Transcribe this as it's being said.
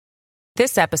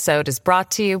This episode is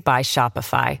brought to you by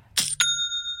Shopify.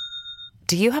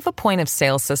 Do you have a point of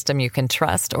sale system you can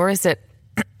trust, or is it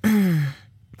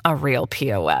a real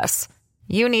POS?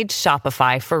 You need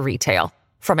Shopify for retail.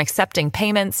 From accepting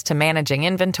payments to managing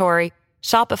inventory,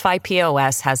 Shopify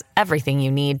POS has everything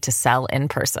you need to sell in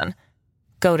person.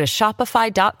 Go to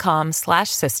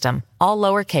shopify.com/system, all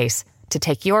lowercase, to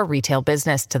take your retail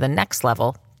business to the next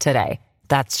level today.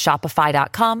 That's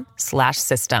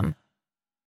shopify.com/system.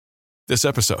 This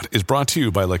episode is brought to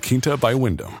you by La Quinta by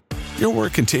Wyndham. Your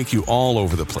work can take you all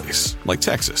over the place, like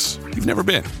Texas. You've never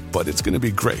been, but it's going to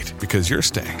be great because you're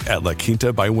staying at La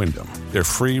Quinta by Wyndham. Their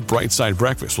free Bright Side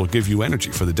breakfast will give you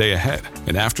energy for the day ahead.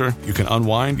 And after, you can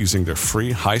unwind using their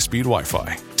free high-speed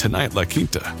Wi-Fi. Tonight, La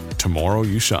Quinta. Tomorrow,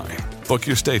 you shine. Book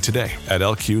your stay today at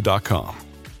lq.com.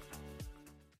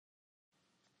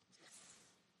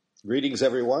 Greetings,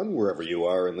 everyone, wherever you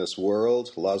are in this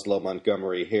world. Laszlo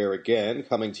Montgomery here again,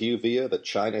 coming to you via the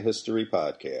China History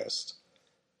Podcast.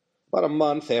 About a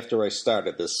month after I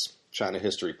started this China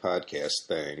History Podcast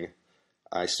thing,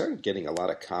 I started getting a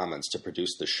lot of comments to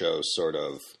produce the show sort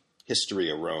of history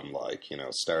of Rome-like,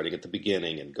 starting at the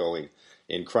beginning and going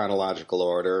in chronological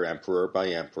order, emperor by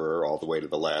emperor, all the way to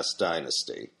the last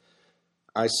dynasty.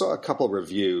 I saw a couple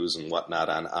reviews and whatnot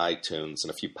on iTunes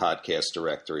and a few podcast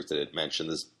directories that had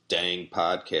mentioned this dang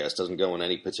podcast doesn't go in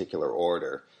any particular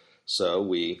order. So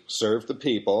we served the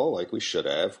people like we should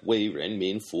have, Wei Ren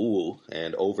Min Fu,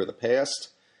 and over the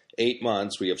past 8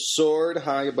 months we have soared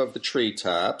high above the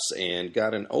treetops and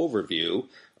got an overview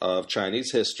of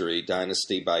Chinese history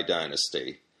dynasty by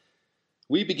dynasty.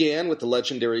 We began with the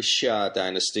legendary Xia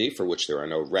dynasty, for which there are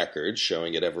no records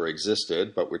showing it ever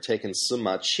existed, but we're taking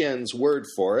Sima Qian's word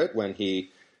for it when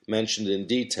he mentioned in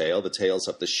detail the tales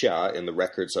of the Xia in the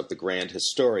records of the Grand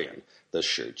Historian, the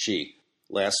Shi Ji.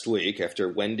 Last week, after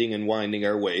wending and winding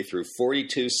our way through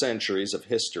 42 centuries of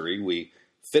history, we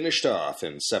finished off,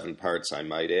 in 7 parts I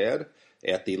might add,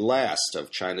 at the last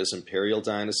of China's imperial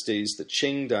dynasties, the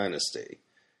Qing dynasty.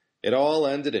 It all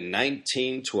ended in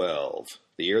 1912,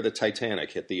 the year the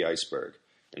Titanic hit the iceberg,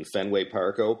 and Fenway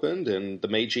Park opened, and the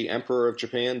Meiji Emperor of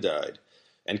Japan died,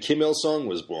 and Kim Il-sung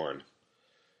was born.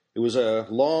 It was a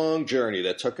long journey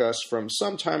that took us from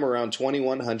sometime around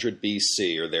 2100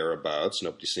 BC or thereabouts.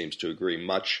 Nobody seems to agree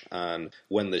much on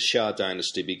when the Xia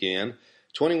dynasty began.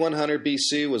 2100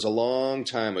 BC was a long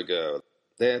time ago.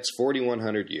 That's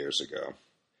 4100 years ago.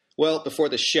 Well, before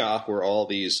the Xia were all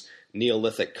these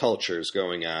Neolithic cultures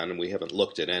going on, and we haven't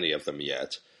looked at any of them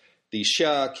yet. The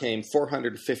Xia came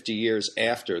 450 years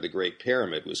after the Great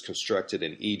Pyramid was constructed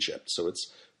in Egypt, so it's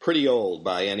pretty old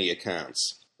by any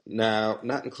accounts. Now,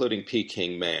 not including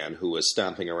Peking Man, who was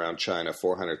stomping around China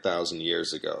 400,000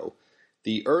 years ago,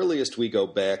 the earliest we go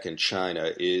back in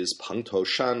China is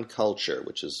Pengtoshan culture,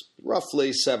 which is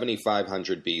roughly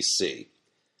 7500 BC.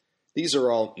 These are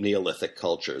all Neolithic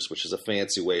cultures, which is a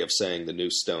fancy way of saying the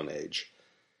New Stone Age.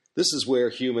 This is where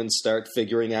humans start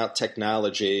figuring out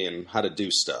technology and how to do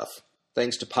stuff.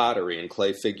 Thanks to pottery and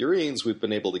clay figurines, we've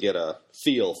been able to get a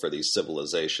feel for these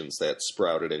civilizations that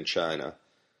sprouted in China.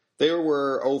 There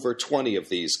were over 20 of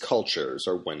these cultures,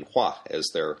 or Wenhua,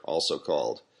 as they're also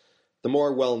called. The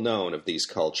more well-known of these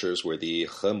cultures were the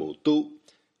Hemudu,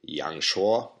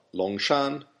 Yangshuo,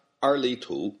 Longshan,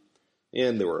 Erlitu,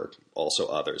 and there were also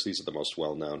others. These are the most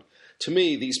well-known. To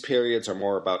me, these periods are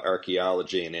more about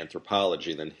archaeology and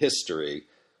anthropology than history,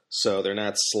 so they're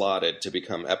not slotted to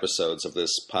become episodes of this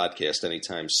podcast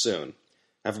anytime soon.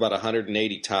 I have about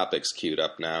 180 topics queued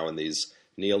up now, and these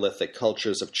Neolithic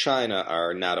cultures of China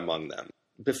are not among them.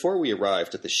 Before we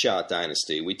arrived at the Xia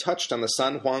dynasty, we touched on the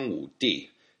San Huang Wu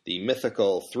Di, the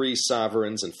mythical 3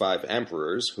 sovereigns and 5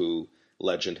 emperors who,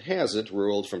 legend has it,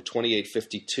 ruled from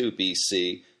 2852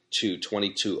 BC to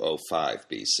 2205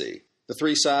 BC. The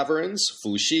 3 sovereigns,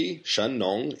 Fuxi, Shen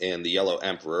Nong, and the Yellow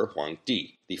Emperor, Huang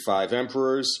Di. The 5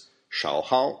 emperors, Shao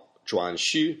Hao, Zhuan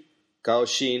Xu, Gao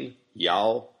Xin,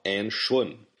 Yao, and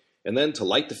Shun. And then to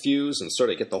light the fuse and sort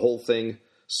of get the whole thing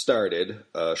started,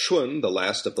 Shun, the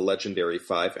last of the legendary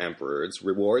 5 emperors,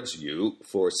 rewards Yu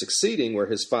for succeeding where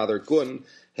his father Gun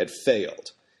had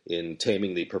failed in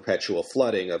taming the perpetual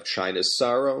flooding of China's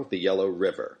sorrow, the Yellow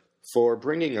River. For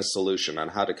bringing a solution on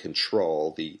how to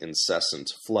control the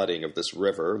incessant flooding of this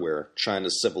river where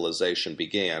China's civilization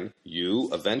began, Yu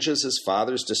avenges his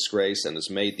father's disgrace and is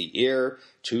made the heir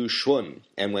to Shun.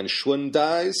 And when Shun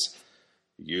dies,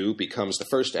 Yu becomes the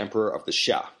first emperor of the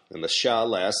Xia, and the Xia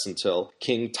lasts until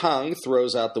King Tang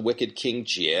throws out the wicked King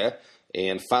Jie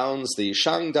and founds the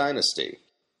Shang dynasty.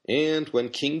 And when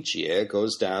King Jie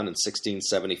goes down in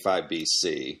 1675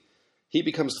 BC, he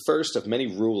becomes the first of many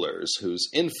rulers whose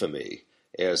infamy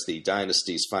as the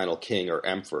dynasty's final king or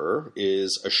emperor,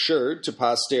 is assured to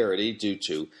posterity due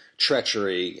to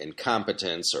treachery,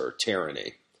 incompetence, or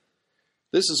tyranny.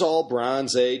 This is all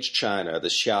Bronze Age China, the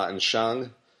Xia and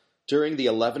Shang. During the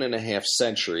 11.5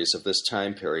 centuries of this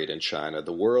time period in China,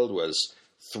 the world was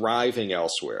thriving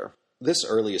elsewhere. This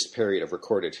earliest period of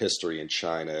recorded history in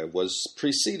China was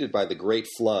preceded by the Great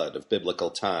Flood of biblical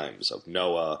times, of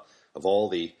Noah, of all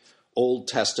the Old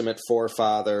Testament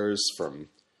forefathers, from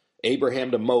Abraham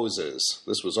to Moses.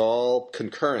 This was all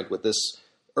concurrent with this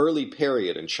early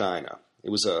period in China.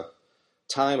 It was a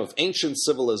time of ancient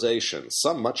civilization,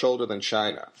 some much older than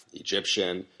China,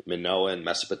 Egyptian, Minoan,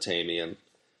 Mesopotamian.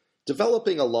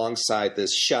 Developing alongside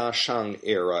this Xia-Shang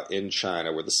era in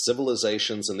China were the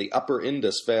civilizations in the upper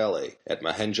Indus Valley at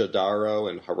Mohenjo-Daro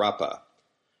and Harappa.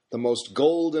 The most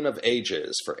golden of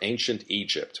ages for ancient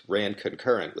Egypt ran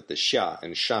concurrent with the Xia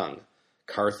and Shang.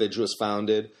 Carthage was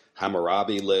founded,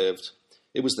 Hammurabi lived.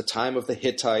 It was the time of the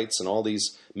Hittites and all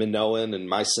these Minoan and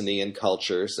Mycenaean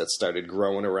cultures that started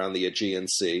growing around the Aegean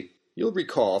Sea. You'll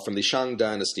recall from the Shang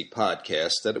Dynasty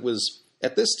podcast that it was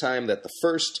at this time that the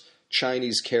first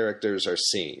Chinese characters are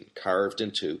seen, carved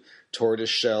into tortoise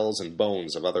shells and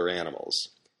bones of other animals.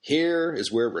 Here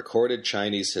is where recorded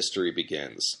Chinese history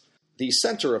begins. The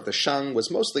center of the Shang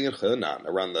was mostly in Henan,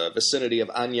 around the vicinity of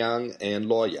Anyang and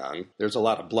Luoyang. There's a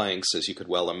lot of blanks, as you could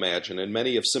well imagine, and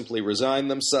many have simply resigned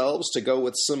themselves to go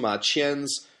with Sima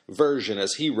Qian's version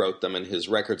as he wrote them in his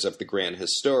Records of the Grand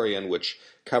Historian, which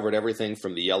covered everything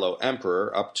from the Yellow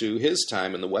Emperor up to his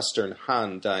time in the Western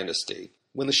Han Dynasty.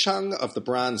 When the Shang of the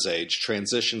Bronze Age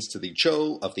transitions to the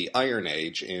Zhou of the Iron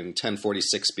Age in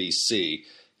 1046 BC,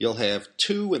 you'll have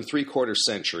 2 3/4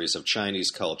 centuries of Chinese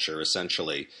culture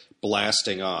essentially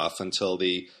blasting off until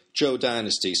the Zhou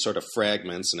dynasty sort of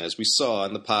fragments, and as we saw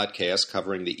in the podcast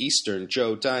covering the Eastern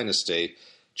Zhou dynasty,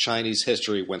 Chinese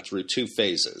history went through 2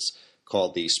 phases,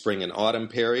 called the Spring and Autumn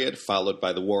period, followed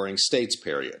by the Warring States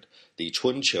period, the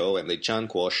Chunqiu and the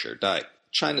Jianguo Shidai.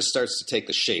 China starts to take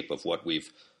the shape of what we've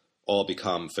all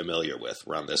become familiar with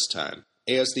around this time.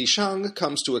 As the Shang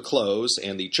comes to a close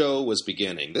and the Zhou was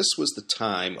beginning, this was the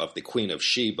time of the Queen of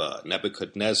Sheba,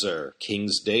 Nebuchadnezzar,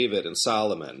 Kings David and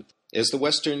Solomon. As the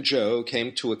Western Zhou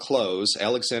came to a close,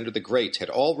 Alexander the Great had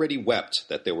already wept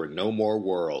that there were no more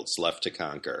worlds left to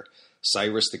conquer.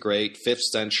 Cyrus the Great, 5th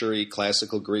century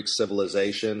classical Greek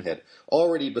civilization, had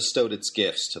already bestowed its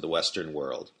gifts to the Western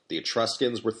world. The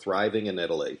Etruscans were thriving in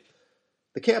Italy.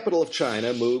 The capital of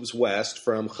China moves west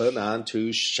from Henan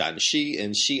to Shanxi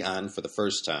in Xi'an for the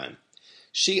first time.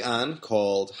 Xi'an,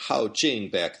 called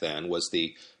Haojing back then, was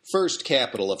the first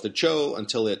capital of the Zhou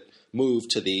until it moved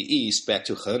to the east back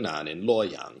to Henan in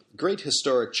Luoyang. Great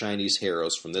historic Chinese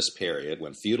heroes from this period,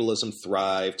 when feudalism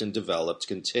thrived and developed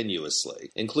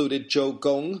continuously, included Zhou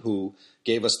Gong, who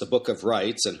gave us the Book of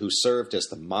Rights and who served as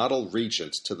the model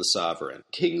regent to the sovereign.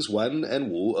 Kings Wen and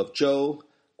Wu of Zhou,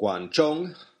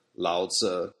 Guanzhong, Lao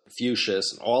Tzu,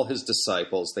 Confucius, and all his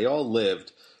disciples, they all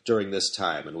lived during this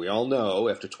time, and we all know,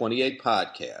 after 28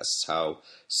 podcasts, how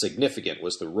significant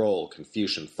was the role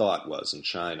Confucian thought was in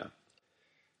China.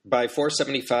 By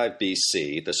 475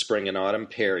 BC, the Spring and Autumn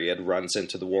period runs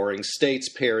into the Warring States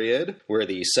period, where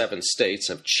the 7 states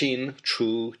of Qin,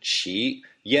 Chu, Qi,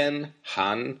 Yan,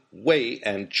 Han, Wei,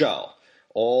 and Zhao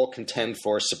all contend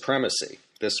for supremacy.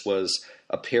 This was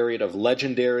a period of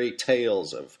legendary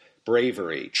tales of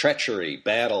bravery, treachery,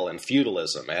 battle, and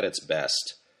feudalism at its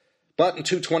best. But in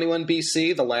 221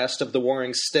 BC, the last of the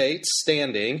warring states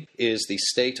standing is the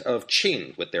state of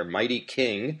Qin, with their mighty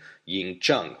king, Ying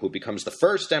Zheng, who becomes the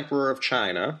first emperor of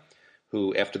China,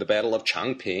 who, after the Battle of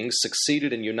Changping,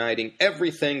 succeeded in uniting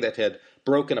everything that had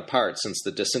broken apart since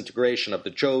the disintegration of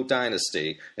the Zhou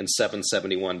dynasty in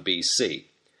 771 BC.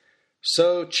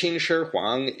 So Qin Shi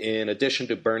Huang, in addition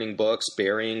to burning books,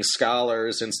 burying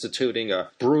scholars, instituting a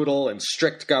brutal and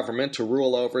strict government to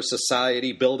rule over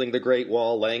society, building the Great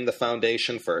Wall, laying the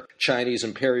foundation for Chinese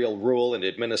imperial rule and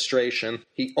administration,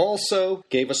 he also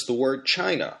gave us the word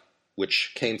China,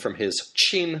 which came from his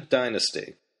Qin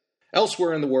dynasty.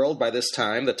 Elsewhere in the world by this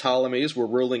time, the Ptolemies were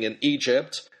ruling in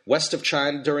Egypt. West of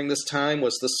China during this time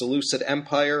was the Seleucid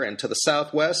Empire, and to the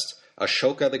southwest,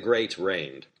 Ashoka the Great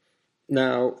reigned.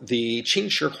 Now, the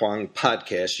Qin Shi Huang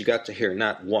podcast you got to hear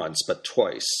not once, but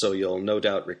twice, so you'll no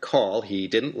doubt recall he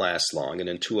didn't last long, and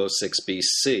in 206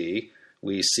 BC,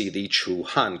 we see the Chu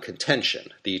Han contention,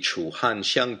 the Chu Han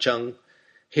Xiangzheng.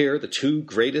 Here, the 2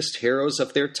 greatest heroes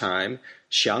of their time,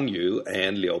 Xiang Yu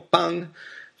and Liu Bang,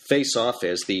 face off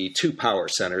as the 2 power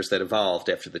centers that evolved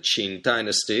after the Qin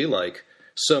dynasty, like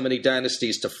so many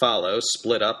dynasties to follow,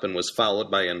 split up and was followed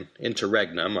by an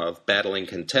interregnum of battling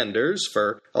contenders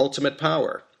for ultimate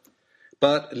power.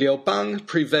 But Liu Bang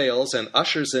prevails and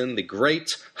ushers in the great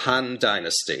Han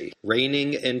Dynasty,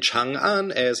 reigning in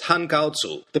Chang'an as Han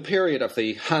Gaozu. The period of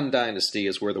the Han Dynasty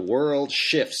is where the world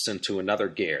shifts into another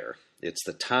gear. It's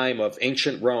the time of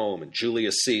ancient Rome and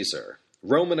Julius Caesar.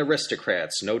 Roman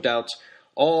aristocrats, no doubt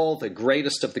all the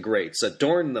greatest of the greats,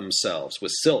 adorned themselves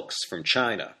with silks from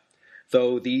China.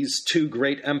 Though these two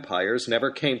great empires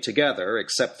never came together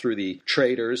except through the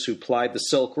traders who plied the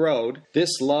Silk Road,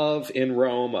 this love in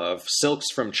Rome of silks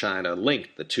from China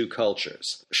linked the two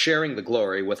cultures. Sharing the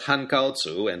glory with Han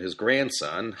Gaozu and his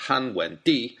grandson, Han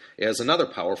Wendi, as another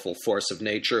powerful force of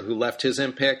nature who left his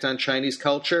impact on Chinese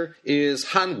culture, is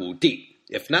Han Wudi.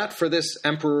 If not for this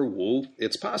Emperor Wu,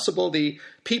 it's possible the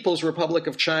People's Republic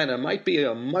of China might be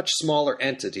a much smaller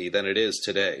entity than it is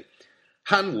today.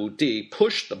 Han Wudi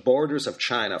pushed the borders of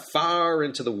China far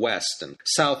into the west and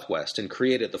southwest and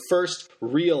created the first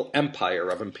real empire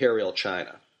of imperial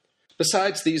China.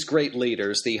 Besides these great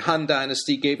leaders, the Han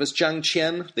Dynasty gave us Jiang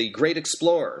Qian, the great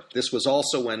explorer. This was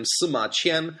also when Sima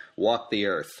Qian walked the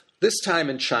earth. This time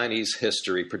in Chinese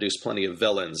history produced plenty of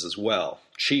villains as well.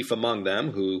 Chief among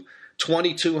them, who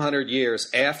 2,200 years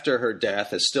after her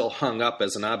death is still hung up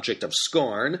as an object of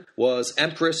scorn, was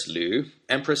Empress Liu.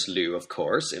 Empress Liu, of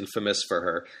course, infamous for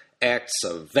her acts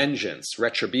of vengeance,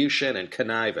 retribution, and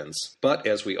connivance. But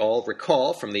as we all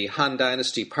recall from the Han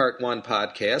Dynasty Part 1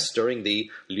 podcast, during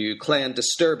the Liu clan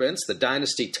disturbance, the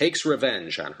dynasty takes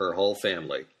revenge on her whole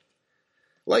family.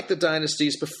 Like the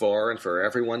dynasties before and for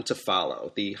everyone to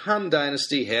follow, the Han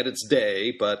Dynasty had its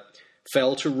day, but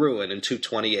fell to ruin in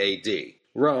 220 AD.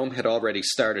 Rome had already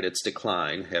started its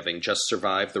decline, having just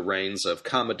survived the reigns of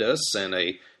Commodus and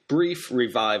a brief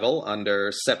revival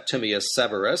under Septimius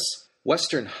Severus.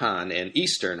 Western Han and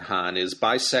Eastern Han is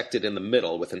bisected in the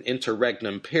middle with an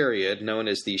interregnum period known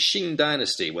as the Qin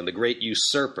Dynasty, when the great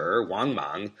usurper, Wang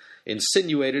Mang,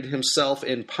 insinuated himself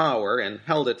in power and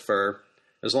held it for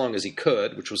as long as he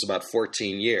could, which was about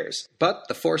 14 years. But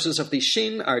the forces of the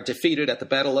Qin are defeated at the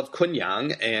Battle of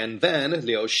Kunyang, and then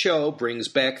Liu Xiu brings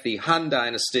back the Han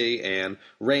Dynasty and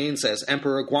reigns as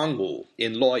Emperor Guangwu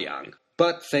in Luoyang.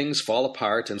 But things fall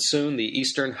apart, and soon the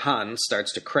Eastern Han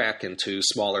starts to crack into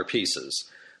smaller pieces.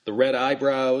 The red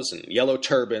eyebrows and yellow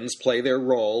turbans play their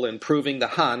role in proving the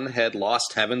Han had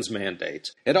lost heaven's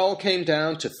mandate. It all came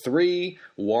down to three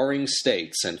warring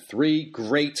states and three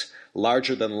great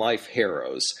larger-than-life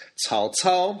heroes: Cao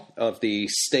Cao of the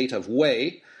state of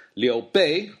Wei, Liu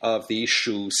Bei of the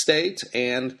Shu state,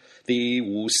 and the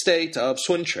Wu state of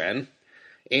Sun Quan.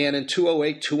 And in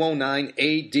 208-209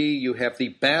 AD, you have the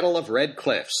Battle of Red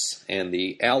Cliffs, and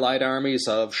the allied armies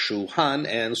of Shu Han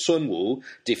and Sun Wu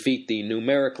defeat the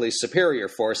numerically superior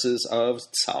forces of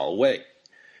Cao Wei.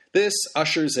 This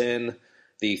ushers in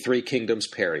the Three Kingdoms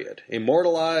period,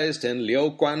 immortalized in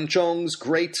Liu Guanzhong's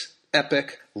great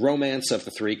epic Romance of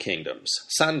the Three Kingdoms,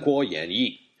 Sanguo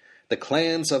Yanyi. The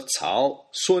clans of Cao,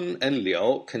 Sun, and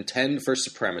Liu contend for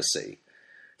supremacy.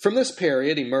 From this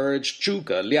period emerged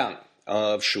Zhuge Liang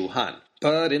of Shu Han.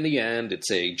 But in the end,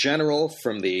 it's a general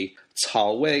from the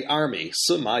Cao Wei army,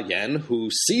 Sima Yan, who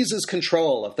seizes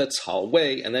control of the Cao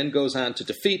Wei and then goes on to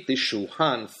defeat the Shu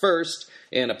Han first,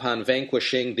 and upon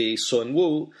vanquishing the Sun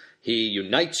Wu, he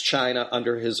unites China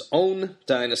under his own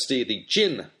dynasty, the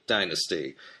Jin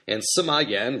dynasty. And Sima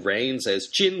Yan reigns as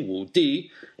Jin Wudi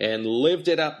and lived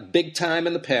it up big time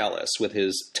in the palace with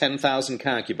his 10,000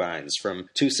 concubines from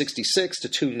 266 to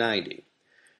 290.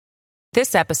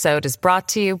 This episode is brought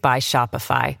to you by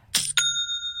Shopify.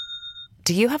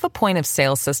 Do you have a point of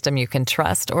sale system you can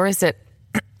trust, or is it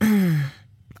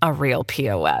a real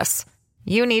POS?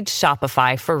 You need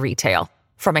Shopify for retail.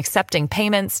 From accepting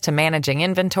payments to managing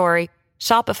inventory,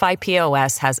 Shopify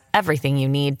POS has everything you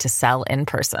need to sell in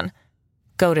person.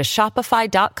 Go to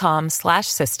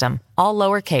shopify.com/system, all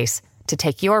lowercase, to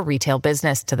take your retail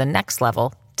business to the next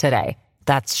level today.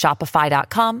 That's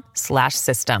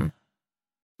shopify.com/system.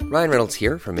 Ryan Reynolds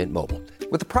here from Mint Mobile.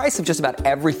 With the price of just about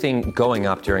everything going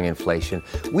up during inflation,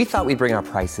 we thought we'd bring our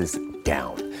prices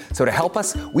down. So to help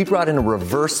us, we brought in a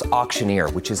reverse auctioneer,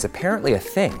 which is apparently a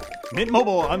thing. Mint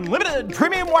Mobile Unlimited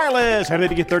Premium Wireless. How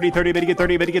to get 30, 30, bit to get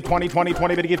 30, bit to get 20, 20,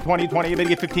 20, bit to get 20, 20, bit to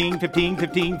get 15, 15,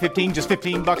 15, 15, just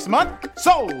 $15 a month?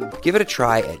 Sold! Give it a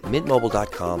try at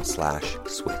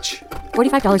mintmobile.com/switch.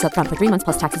 $45 up front for 3 months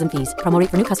plus taxes and fees. Promo rate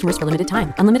for new customers for limited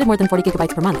time. Unlimited more than 40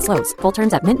 gigabytes per month. Slows full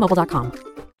terms at mintmobile.com.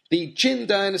 The Jin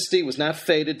dynasty was not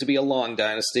fated to be a long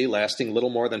dynasty, lasting little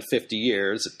more than 50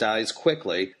 years. It dies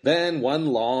quickly. Then one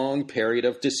long period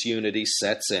of disunity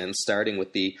sets in, starting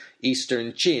with the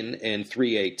Eastern Jin in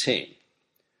 318.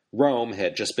 Rome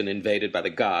had just been invaded by the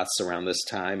Goths around this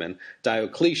time, and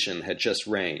Diocletian had just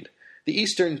reigned. the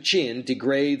Eastern Jin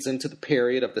degrades into the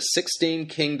period of the 16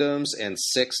 kingdoms and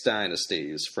 6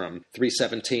 dynasties from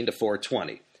 317 to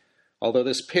 420. Although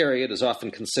this period is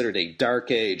often considered a dark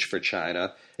age for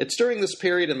China, it's during this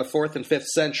period in the 4th and 5th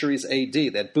centuries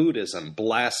AD that Buddhism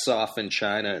blasts off in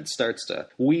China and starts to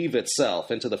weave itself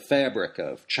into the fabric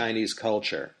of Chinese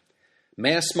culture.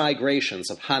 Mass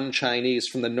migrations of Han Chinese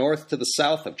from the north to the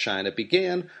south of China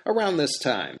began around this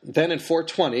time. Then in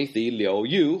 420, the Liu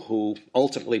Yu, who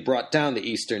ultimately brought down the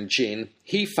Eastern Jin,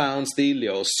 he founds the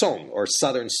Liu Song, or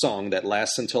Southern Song, that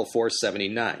lasts until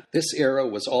 479. This era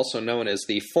was also known as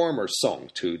the Former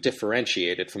Song, to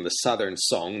differentiate it from the Southern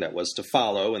Song that was to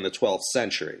follow in the 12th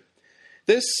century.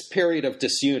 This period of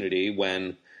disunity,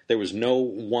 when there was no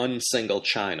one single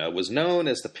China, was known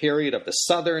as the period of the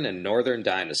Southern and Northern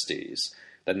dynasties,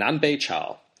 the Nanbei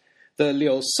Chao. The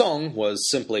Liu Song was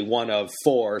simply one of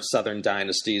 4 southern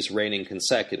dynasties reigning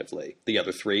consecutively, the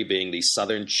other 3 being the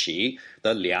Southern Qi,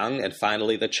 the Liang, and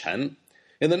finally the Chen.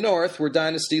 In the north were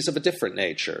dynasties of a different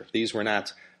nature. These were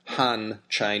not Han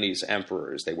Chinese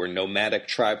emperors. They were nomadic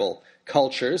tribal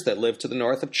cultures that lived to the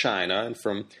north of China, and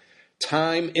from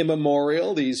time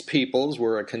immemorial, these peoples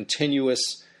were a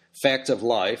continuous fact of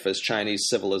life as Chinese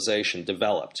civilization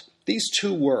developed. These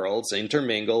two worlds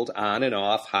intermingled on and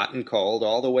off, hot and cold,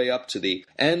 all the way up to the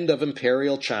end of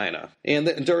imperial China.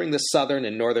 And during the southern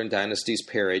and northern dynasties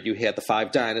period, you had the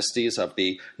 5 dynasties of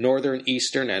the northern,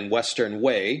 eastern, and western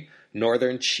Wei,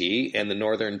 northern Qi, and the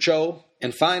northern Zhou.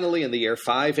 And finally, in the year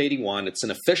 581, it's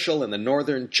an official in the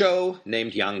northern Zhou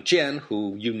named Yang Jian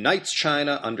who unites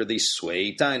China under the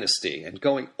Sui dynasty. And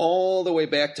going all the way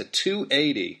back to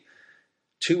 280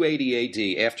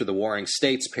 AD, after the Warring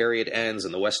States period ends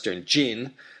and the Western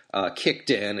Jin kicked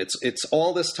in, it's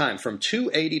all this time, from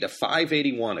 280 to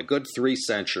 581, a good 3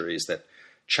 centuries, that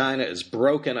China is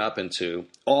broken up into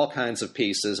all kinds of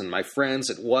pieces, and my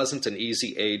friends, it wasn't an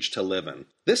easy age to live in.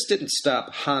 This didn't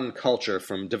stop Han culture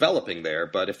from developing there,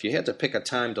 but if you had to pick a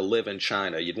time to live in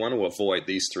China, you'd want to avoid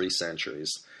these 3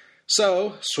 centuries.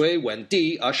 So, Sui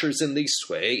Wendi ushers in the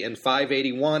Sui in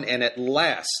 581, and at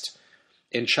last,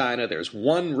 in China, there's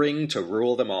one ring to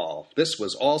rule them all. This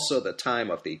was also the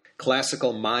time of the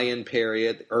classical Mayan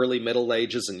period, early Middle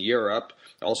Ages in Europe,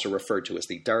 also referred to as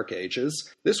the Dark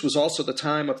Ages. This was also the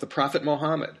time of the Prophet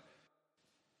Muhammad.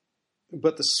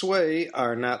 But the Sui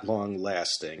are not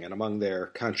long-lasting, and among their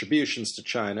contributions to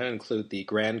China include the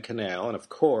Grand Canal and, of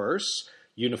course,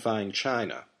 unifying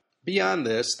China. Beyond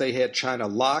this, they had China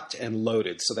locked and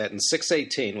loaded, so that in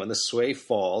 618, when the Sui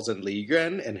falls and Li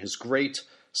Yuan and his great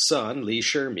son, Li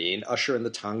Shimin, usher in the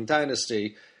Tang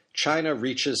Dynasty, China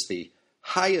reaches the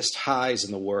highest highs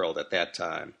in the world at that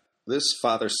time. This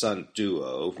father-son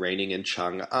duo, reigning in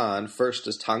Chang'an, first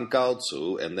as Tang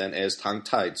Gaozu and then as Tang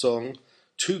Taizong,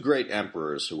 2 great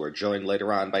emperors who were joined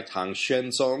later on by Tang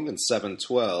Xuanzong in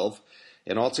 712,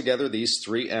 and altogether these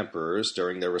 3 emperors,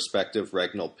 during their respective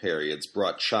regnal periods,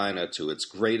 brought China to its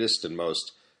greatest and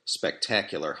most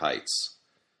spectacular heights.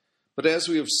 But as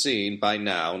we have seen by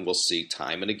now, and we'll see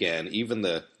time and again, even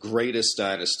the greatest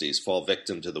dynasties fall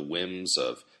victim to the whims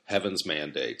of heaven's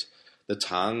mandate. The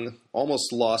Tang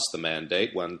almost lost the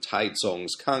mandate when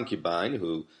Taizong's concubine,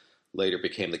 who later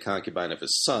became the concubine of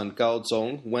his son,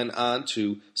 Gaozong, went on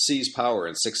to seize power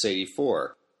in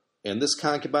 684. And this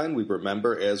concubine we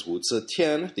remember as Wu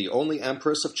Zetian, the only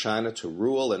empress of China to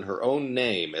rule in her own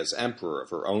name as emperor of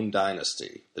her own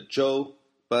dynasty, the Zhou.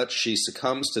 But she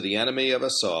succumbs to the enemy of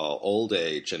us all, old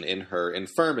age, and in her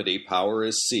infirmity, power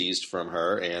is seized from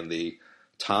her, and the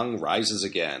Tang rises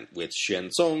again, with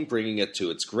Xuanzong bringing it to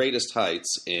its greatest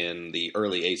heights in the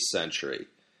early 8th century.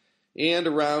 And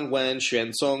around when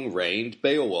Xuanzong reigned,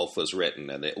 Beowulf was written,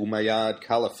 and the Umayyad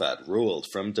Caliphate ruled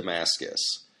from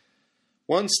Damascus.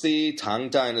 Once the Tang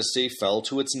Dynasty fell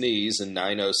to its knees in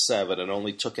 907 and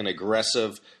only took an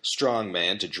aggressive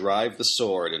strongman to drive the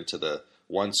sword into the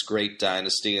once great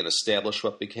dynasty and establish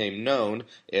what became known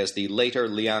as the later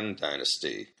Liang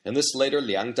dynasty. And this later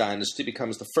Liang dynasty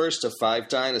becomes the first of 5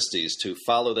 dynasties to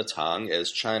follow the Tang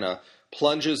as China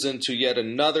plunges into yet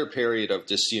another period of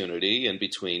disunity in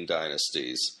between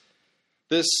dynasties.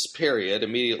 This period,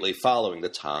 immediately following the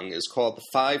Tang, is called the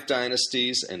 5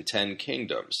 Dynasties and 10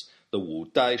 Kingdoms, the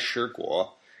Wu Dai Shi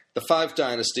Guo. The 5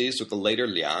 dynasties with the later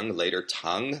Liang, later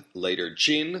Tang, later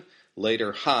Jin,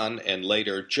 later Han, and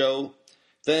later Zhou.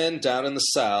 Then, down in the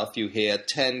south, you had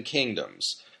 10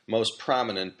 kingdoms, most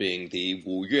prominent being the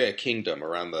Wu Yue Kingdom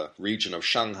around the region of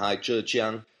Shanghai,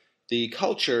 Zhejiang. The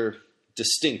culture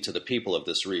distinct to the people of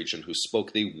this region who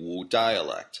spoke the Wu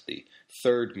dialect, the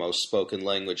 3rd most spoken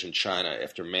language in China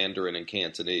after Mandarin and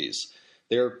Cantonese.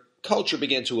 Their culture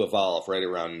began to evolve right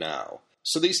around now.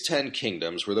 So these 10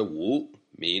 kingdoms were the Wu,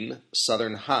 Min,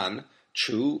 Southern Han,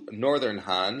 Chu, Northern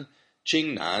Han,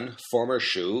 Jingnan, former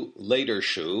Shu, later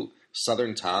Shu,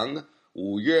 Southern Tang,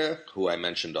 Wu Yue, who I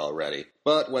mentioned already.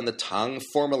 But when the Tang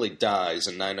formally dies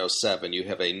in 907, you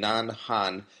have a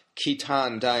non-Han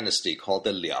Khitan dynasty called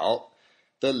the Liao.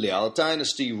 The Liao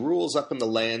dynasty rules up in the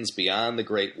lands beyond the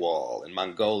Great Wall, in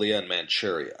Mongolia and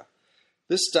Manchuria.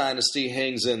 This dynasty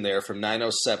hangs in there from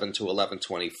 907 to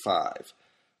 1125.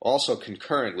 Also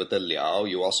concurrent with the Liao,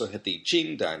 you also had the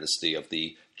Jin dynasty of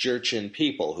the Jurchen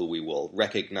people, who we will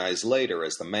recognize later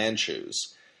as the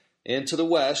Manchus. And to the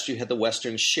west, you had the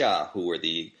Western Xia, who were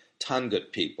the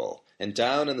Tangut people. And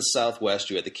down in the southwest,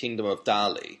 you had the kingdom of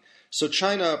Dali. So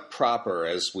China proper,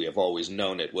 as we have always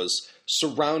known it, was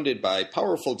surrounded by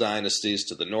powerful dynasties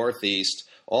to the northeast,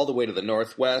 all the way to the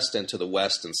northwest, and to the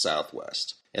west and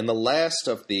southwest. And the last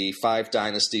of the 5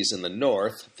 dynasties in the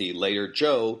north, the later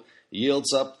Zhou,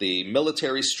 yields up the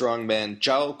military strongman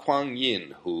Zhao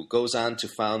Kuangyin, who goes on to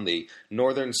found the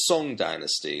northern Song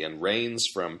dynasty and reigns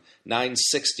from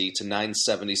 960 to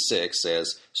 976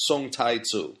 as Song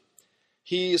Taizu.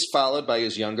 He is followed by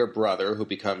his younger brother, who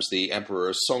becomes the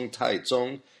Emperor Song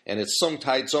Taizong, and it's Song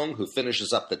Taizong who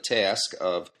finishes up the task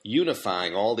of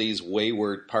unifying all these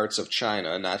wayward parts of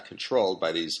China not controlled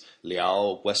by these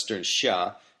Liao, Western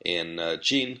Xia, and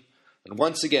Jin. And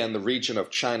once again, the region of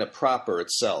China proper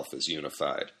itself is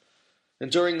unified.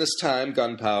 And during this time,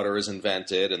 gunpowder is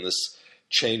invented, and this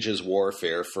changes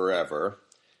warfare forever.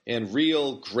 And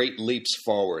real great leaps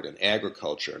forward in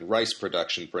agriculture and rice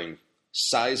production bring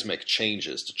seismic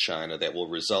changes to China that will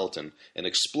result in an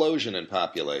explosion in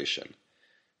population.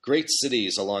 Great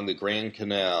cities along the Grand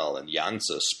Canal and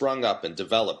Yangtze sprung up and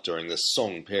developed during this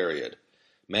Song period.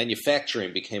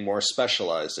 Manufacturing became more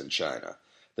specialized in China.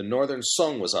 The northern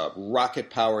Song was a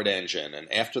rocket-powered engine,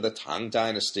 and after the Tang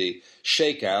dynasty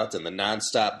shakeout and the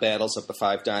non-stop battles of the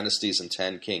 5 dynasties and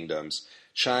 10 kingdoms,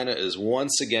 China is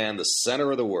once again the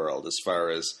center of the world as far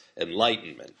as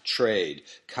enlightenment, trade,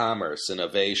 commerce,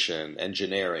 innovation,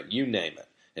 engineering, you name it.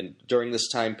 And during this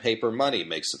time, paper money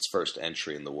makes its first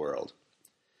entry in the world.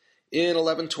 In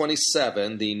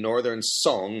 1127, the northern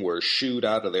Song were shooed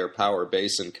out of their power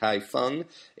base in Kaifeng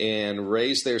and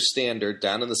raised their standard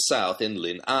down in the south in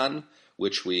Lin'an,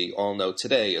 which we all know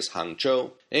today as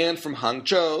Hangzhou. And from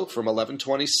Hangzhou, from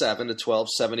 1127 to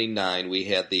 1279, we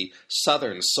had the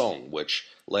southern Song, which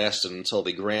lasted until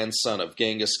the grandson of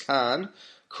Genghis Khan,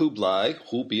 Kublai,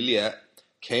 Hu Biliet,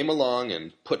 came along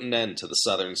and put an end to the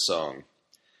southern Song.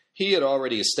 He had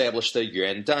already established the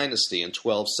Yuan dynasty in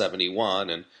 1271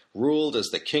 and ruled as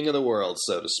the king of the world,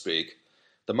 so to speak.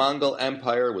 The Mongol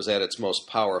Empire was at its most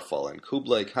powerful, and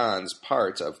Kublai Khan's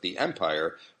part of the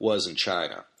empire was in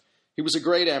China. He was a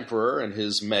great emperor, and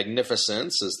his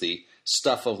magnificence is the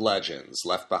stuff of legends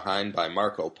left behind by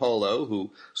Marco Polo,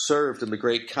 who served in the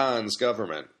great Khan's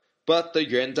government. But the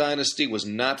Yuan dynasty was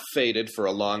not fated for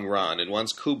a long run, and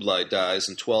once Kublai dies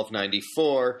in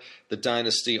 1294, the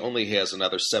dynasty only has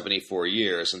another 74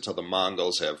 years until the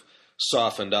Mongols have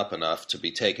softened up enough to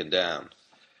be taken down.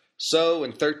 So,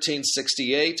 in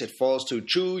 1368, it falls to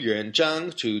Zhu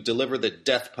Yuanzhang to deliver the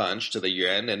death punch to the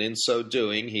Yuan, and in so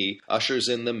doing, he ushers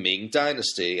in the Ming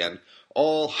dynasty, and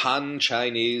all Han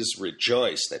Chinese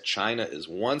rejoice that China is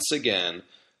once again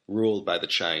ruled by the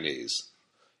Chinese.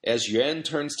 As Yuan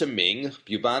turns to Ming,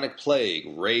 bubonic plague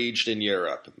raged in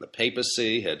Europe. The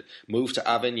papacy had moved to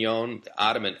Avignon. The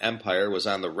Ottoman Empire was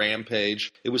on the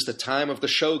rampage. It was the time of the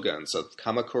shoguns of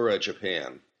Kamakura,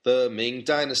 Japan. The Ming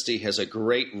dynasty has a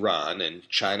great run, and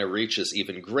China reaches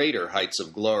even greater heights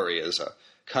of glory as a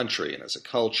country and as a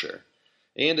culture.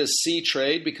 And as sea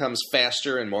trade becomes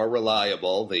faster and more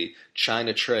reliable, the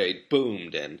China trade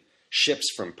boomed, and ships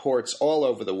from ports all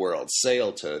over the world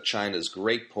sailed to China's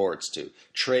great ports to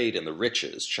trade in the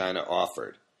riches China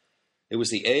offered. It was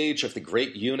the age of the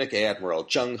great eunuch admiral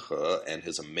Zheng He and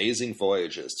his amazing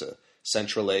voyages to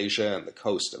Central Asia and the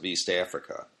coast of East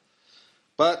Africa.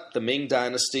 But the Ming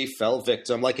dynasty fell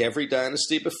victim, like every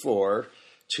dynasty before,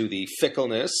 to the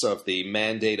fickleness of the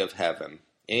mandate of heaven.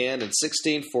 And in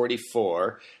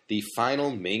 1644, the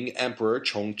final Ming emperor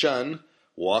Chongzhen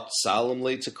walked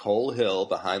solemnly to Coal Hill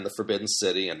behind the Forbidden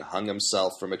City and hung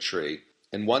himself from a tree.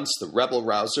 And once the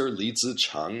rebel-rouser Li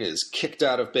Zicheng is kicked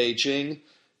out of Beijing,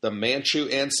 the Manchu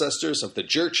ancestors of the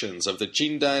Jurchens of the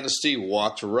Jin dynasty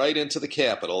walked right into the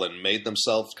capital and made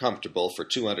themselves comfortable for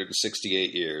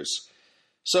 268 years.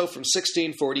 So from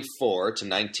 1644 to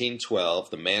 1912,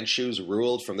 the Manchus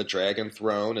ruled from the Dragon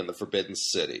Throne in the Forbidden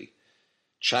City.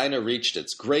 China reached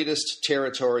its greatest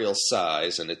territorial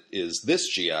size, and it is this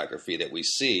geography that we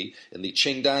see in the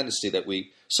Qing dynasty that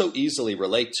we so easily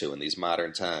relate to in these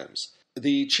modern times.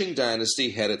 The Qing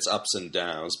dynasty had its ups and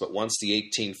downs, but once the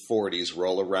 1840s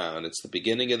roll around, it's the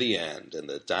beginning of the end, and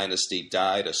the dynasty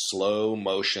died a slow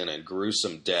motion and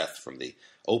gruesome death from the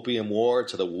Opium War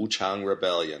to the Wuchang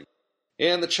Rebellion.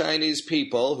 And the Chinese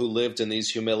people who lived in these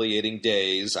humiliating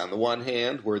days, on the one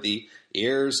hand, were the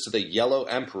heirs to the Yellow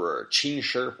Emperor, Qin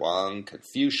Shi Huang,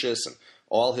 Confucius, and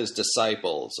all his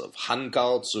disciples of Han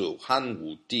Gaozu, Han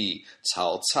Wudi,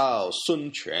 Cao Cao,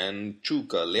 Sun Quan,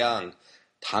 Zhuge Liang,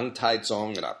 Tang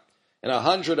Taizong, and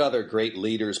 100 other great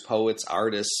leaders, poets,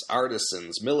 artists,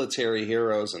 artisans, military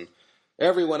heroes, and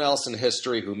everyone else in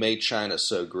history who made China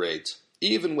so great,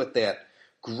 even with that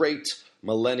great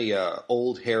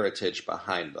millennia-old heritage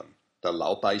behind them. The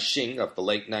Laobaixing of the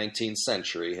late 19th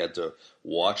century had to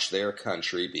watch their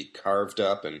country be carved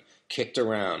up and kicked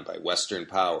around by Western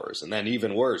powers, and then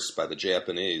even worse, by the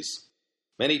Japanese.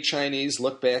 Many Chinese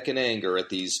look back in anger at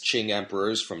these Qing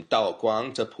emperors from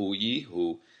Daoguang to Puyi,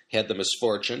 who had the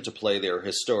misfortune to play their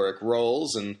historic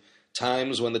roles in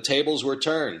times when the tables were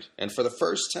turned, and for the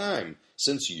first time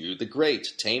since Yu the Great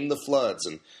tamed the floods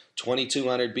in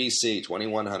 2200 BC,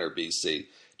 2100 BC,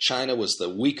 China was the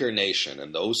weaker nation,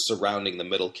 and those surrounding the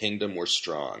Middle Kingdom were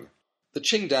strong. The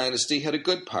Qing dynasty had a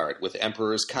good part with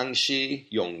emperors Kangxi,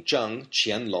 Yongzheng,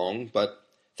 Qianlong, but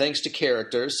thanks to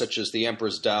characters such as the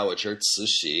Empress Dowager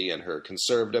Cixi and her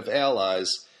conservative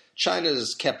allies, China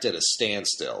is kept at a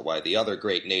standstill while the other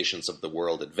great nations of the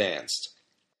world advanced.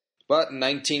 But in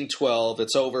 1912,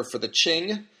 it's over for the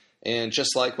Qing, and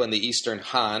just like when the Eastern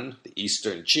Han, the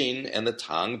Eastern Jin, and the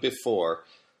Tang before,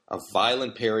 a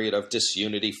violent period of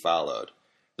disunity followed.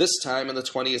 This time in the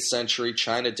 20th century,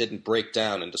 China didn't break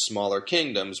down into smaller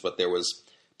kingdoms, but there was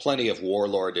plenty of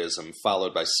warlordism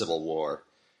followed by civil war.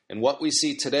 And what we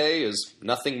see today is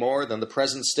nothing more than the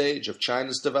present stage of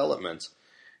China's development.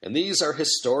 And these are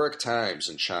historic times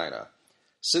in China.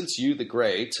 Since Yu the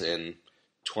Great in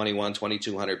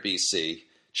 2200 BC,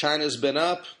 China's been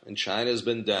up and China's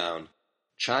been down.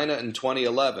 China in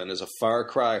 2011 is a far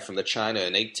cry from the China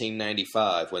in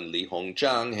 1895 when Li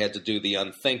Hongzhang had to do the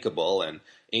unthinkable and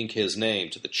ink his name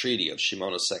to the Treaty of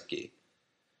Shimonoseki.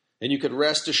 And you could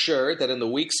rest assured that in the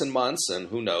weeks and months, and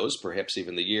who knows, perhaps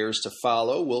even the years to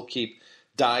follow, we'll keep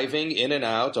diving in and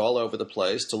out all over the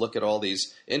place to look at all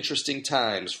these interesting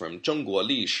times from Zhongguo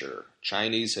Lishi,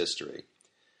 Chinese history.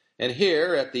 And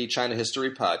here at the China History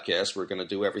Podcast, we're going to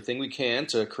do everything we can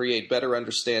to create better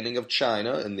understanding of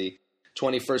China in the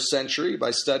 21st century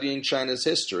by studying China's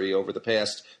history over the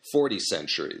past 40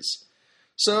 centuries.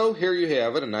 So here you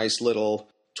have it, a nice little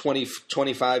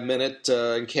 25-minute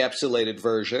encapsulated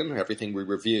version, everything we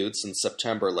reviewed since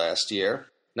September last year.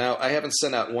 Now, I haven't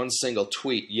sent out one single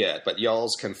tweet yet, but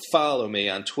y'alls can follow me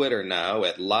on Twitter now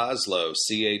at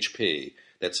LazloCHP.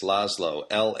 That's Laszlo,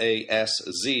 LASZLOCHP.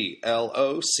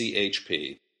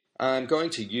 I'm going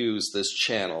to use this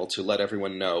channel to let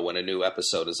everyone know when a new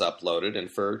episode is uploaded and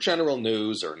for general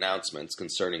news or announcements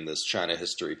concerning this China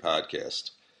History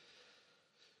Podcast.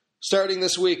 Starting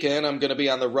this weekend, I'm going to be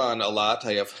on the run a lot.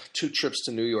 I have 2 trips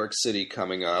to New York City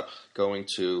coming up, going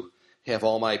to have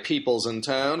all my peoples in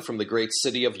town from the great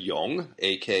city of Yong,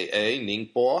 a.k.a.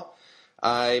 Ningbo.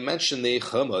 I mentioned the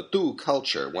Hemedu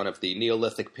culture, one of the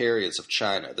Neolithic periods of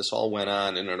China. This all went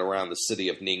on in and around the city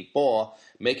of Ningbo,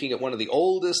 making it one of the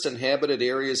oldest inhabited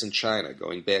areas in China,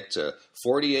 going back to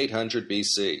 4800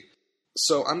 BC.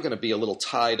 So I'm going to be a little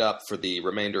tied up for the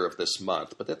remainder of this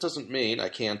month, but that doesn't mean I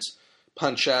can't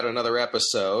punch out another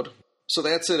episode. So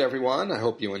that's it, everyone. I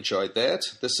hope you enjoyed that.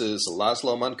 This is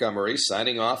Laszlo Montgomery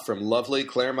signing off from lovely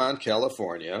Claremont,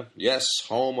 California. Yes,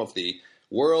 home of the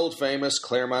world-famous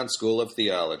Claremont School of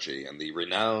Theology and the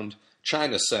renowned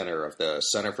China Center of the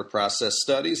Center for Process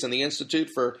Studies and the Institute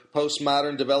for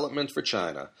Postmodern Development for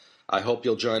China. I hope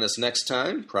you'll join us next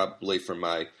time, probably from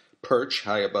my perch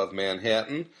high above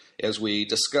Manhattan, as we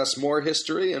discuss more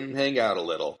history and hang out a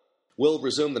little. We'll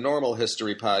resume the normal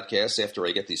history podcast after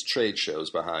I get these trade shows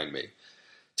behind me.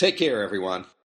 Take care, everyone.